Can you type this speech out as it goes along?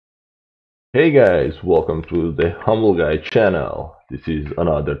Hey guys, welcome to the Humble Guy channel. This is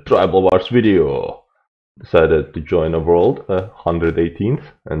another Tribal Wars video. Decided to join a world, 118th,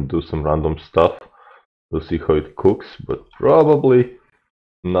 and do some random stuff. We'll see how it cooks, but probably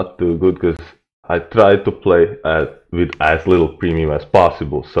not too good because I tried to play with as little premium as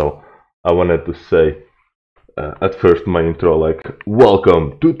possible. So I wanted to say at first my intro like,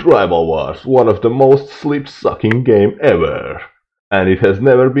 welcome to Tribal Wars, one of the most sleep-sucking game ever. And it has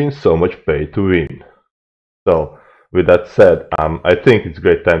never been so much pay to win. So, with that said, I think it's a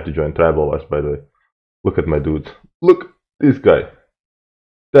great time to join Tribal Wars, by the way. Look at my dudes. Look, this guy.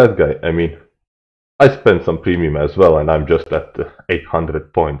 That guy. I mean, I spent some premium as well, and I'm just at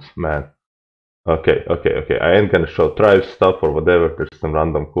 800 points, man. Okay. I ain't gonna show tribe stuff or whatever. There's some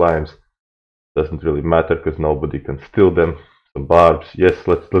random climbs. Doesn't really matter because nobody can steal them. Some barbs. Yes,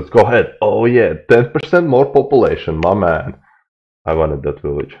 let's go ahead. Oh yeah, 10% more population, my man. I wanted that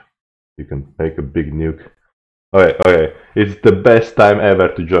village. You can make a big nuke. Okay. It's the best time ever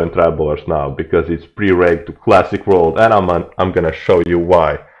to join TribalWars now because it's pre-ranked to Classic World, and I'm gonna show you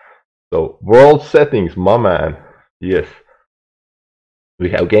why. So world settings, my man. Yes, we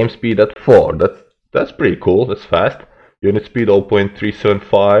have game speed at 4. That's pretty cool. That's fast. Unit speed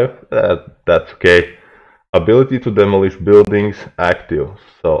 0.375. That's okay. Ability to demolish buildings active.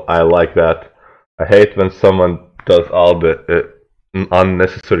 So I like that. I hate when someone does all the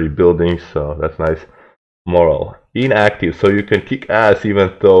unnecessary buildings. So that's nice. Moral inactive, so you can kick ass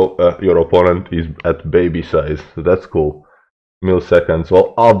even though your opponent is at baby size. So that's cool. Milliseconds,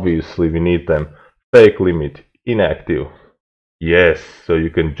 well obviously we need them. Fake limit inactive. Yes, so you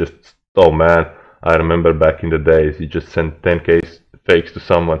can just, oh man, I remember back in the days you just sent 10k fakes to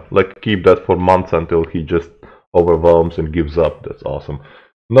someone, like keep that for months until he just overwhelms and gives up. That's awesome.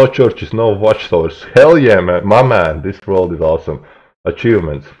 No churches, no watchtowers. Hell yeah, man, my man, this world is awesome.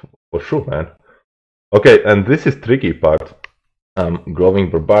 Achievements for sure, man. Okay, and this is tricky part.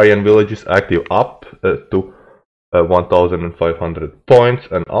 Growing barbarian villages active up to 1,500 points,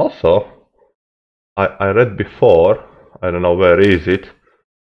 and also I read before, I don't know where is it,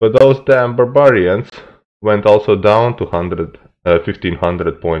 but those damn barbarians went also down to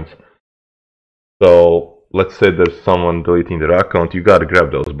 1,500 points. So let's say there's someone deleting their account, you gotta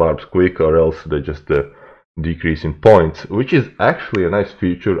grab those barbs quick, or else they just decrease in points, which is actually a nice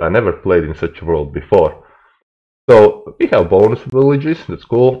feature. I never played in such a world before. So we have bonus villages, that's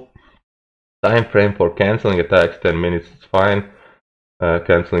cool. Time frame for cancelling attacks 10 minutes, it's fine.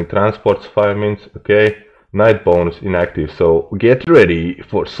 Cancelling transports 5 minutes, okay. Night bonus inactive, so get ready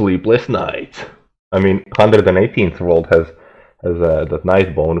for sleepless nights. I mean, 118th world has that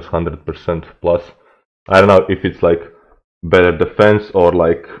night bonus 100% plus. I don't know if it's like better defense or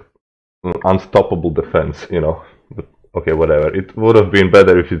like unstoppable defense, you know. But okay, whatever. It would have been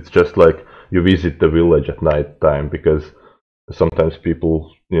better if it's just like you visit the village at night time, because sometimes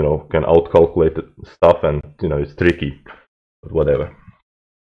people, you know, can outcalculate stuff, and you know it's tricky. But whatever.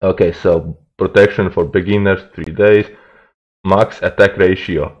 Okay, so protection for beginners 3 days. Max attack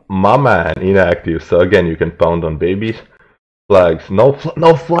ratio, my man, inactive. So again, you can pound on babies. Flags, no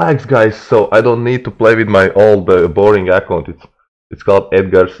flags, guys. So I don't need to play with my old boring account. It's called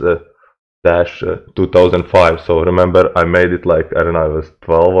Edgar's dash 2005. So remember, I made it like, I don't know, I was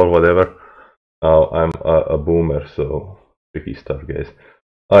 12 or whatever. Now I'm a boomer, so tricky stuff, guys.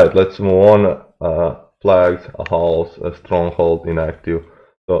 Alright, let's move on. Flags, halls, a stronghold, inactive.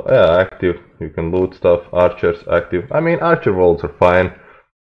 So yeah, active, you can loot stuff. Archers, active. I mean, archer worlds are fine.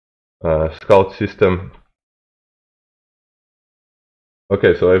 Scout system.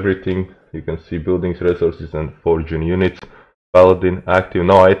 Okay, so everything, you can see buildings, resources, and forging units. Paladin, active,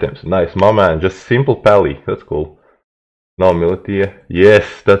 no items. Nice, my man, just simple pally, that's cool. No militia.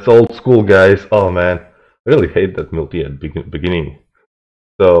 Yes, that's old school, guys. Oh man, I really hate that militia at beginning.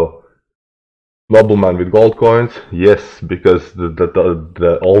 So, nobleman with gold coins. Yes, because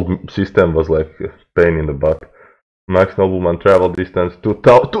the old system was like a pain in the butt. Max nobleman travel distance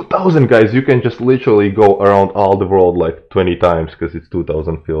 2,000, guys. You can just literally go around all the world like 20 times because it's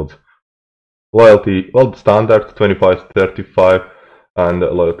 2,000 fields. Loyalty, well, standard 25, 35, and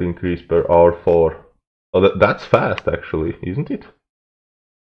loyalty increase per hour 4. Oh, that's fast actually, isn't it?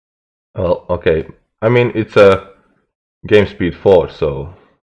 Well, okay. I mean, it's a game speed 4, so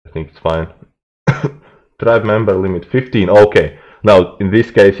I think it's fine. Tribe member limit 15. Okay. Now, in this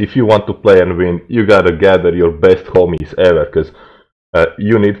case, if you want to play and win, you gotta gather your best homies ever, because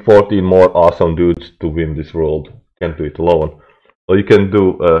you need 14 more awesome dudes to win this world. Can't do it alone. So you can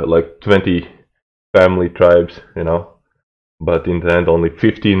do like 20 family tribes, you know, but in the end only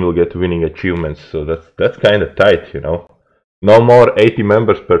 15 will get winning achievements. So that's kind of tight, you know. No more 80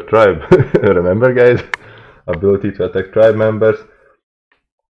 members per tribe. Remember, guys? Ability to attack tribe members.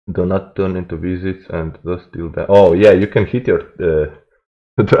 Do not turn into visits and thus steal them. Oh yeah, you can hit your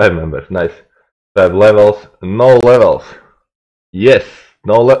tribe members. Nice. Tribe levels. No levels. Yes.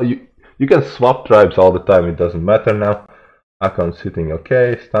 No. You can swap tribes all the time. It doesn't matter now. Account sitting.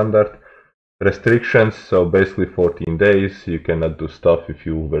 Okay. Standard. Restrictions. So basically 14 days. You cannot do stuff if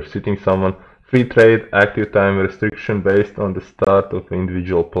you were sitting someone. Free trade. Active time restriction based on the start of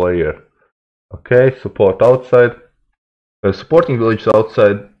individual player. Okay. Support outside. Supporting villages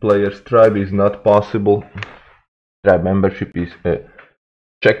outside player's tribe is not possible. Tribe membership is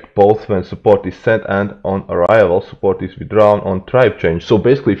checked both when support is sent and on arrival. Support is withdrawn on tribe change. So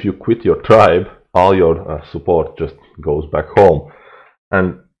basically, if you quit your tribe, all your support just goes back home.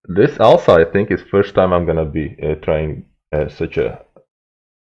 And this also, I think, is first time I'm gonna be trying such a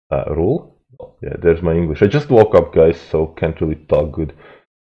rule. Oh, yeah, there's my English. I just woke up, guys, so can't really talk good.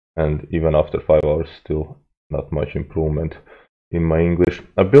 And even after 5 hours, still not much improvement in my English.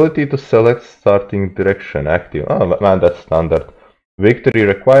 Ability to select starting direction active. Oh man, that's standard. Victory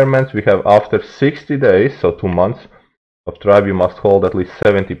requirements we have after 60 days, so 2 months of tribe, you must hold at least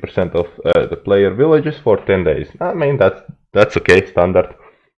 70% of the player villages for 10 days. I mean, that's okay, standard.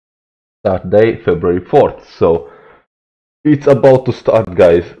 Start day February 4th. So it's about to start,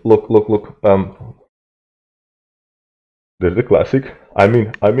 guys. Look. There's the classic. I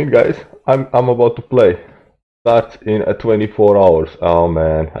mean, guys, I'm about to play. Starts in 24 hours. Oh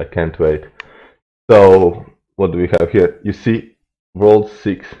man, I can't wait. So what do we have here? You see, World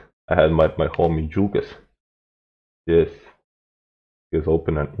 6. I had my homie Jukas. Yes, he's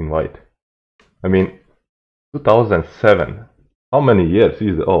open an invite. I mean, 2007. How many years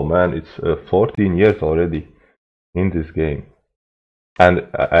is it? Oh man, it's 14 years already in this game. And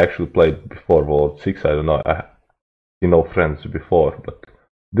I actually played before World 6. I don't know. I see no friends before, but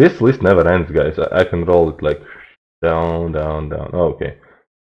this list never ends, guys. I can roll it like down. Oh, okay.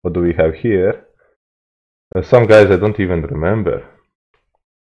 What do we have here? Some guys I don't even remember,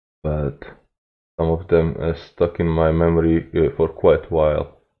 but some of them stuck in my memory for quite a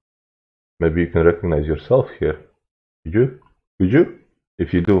while. Maybe you can recognize yourself here. Could you?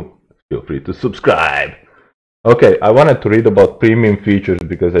 If you do, feel free to subscribe. Okay, I wanted to read about premium features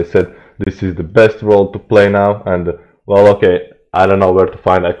because I said this is the best role to play now, and well, okay, I don't know where to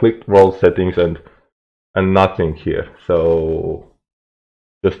find. I clicked role settings and nothing here. So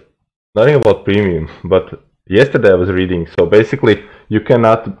just nothing about premium. But yesterday I was reading. So basically, you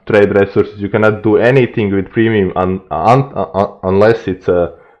cannot trade resources. You cannot do anything with premium unless it's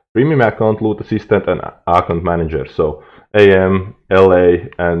a premium account, loot assistant, and account manager. So AM, LA,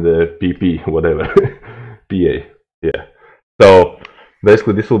 and PP, whatever, PA. Yeah. So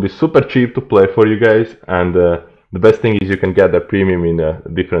basically, this will be super cheap to play for you guys, and the best thing is you can get the premium in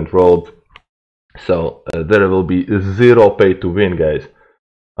different roles. So there will be zero pay to win, guys.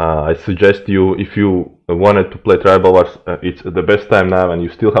 I suggest you, if you wanted to play Tribal Wars, it's the best time now, and you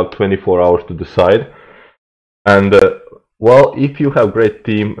still have 24 hours to decide. And well, if you have great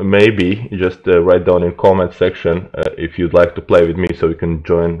team, maybe just write down in comment section if you'd like to play with me, so you can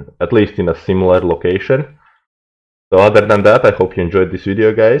join at least in a similar location. So other than that, I hope you enjoyed this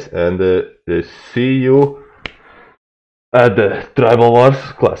video, guys, and see you at the Tribal Wars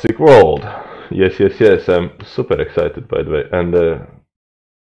Classic World. Yes, I'm super excited, by the way, and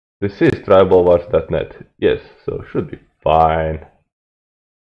this is TribalWars.net. Yes, so should be fine.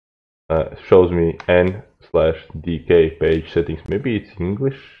 Shows me n/dk page settings. Maybe it's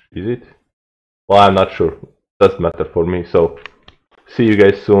English, is it? Well, I'm not sure. Doesn't matter for me. So see you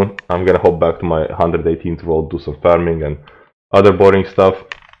guys soon. I'm gonna hop back to my 118th world, do some farming and other boring stuff.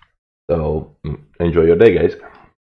 So enjoy your day, guys.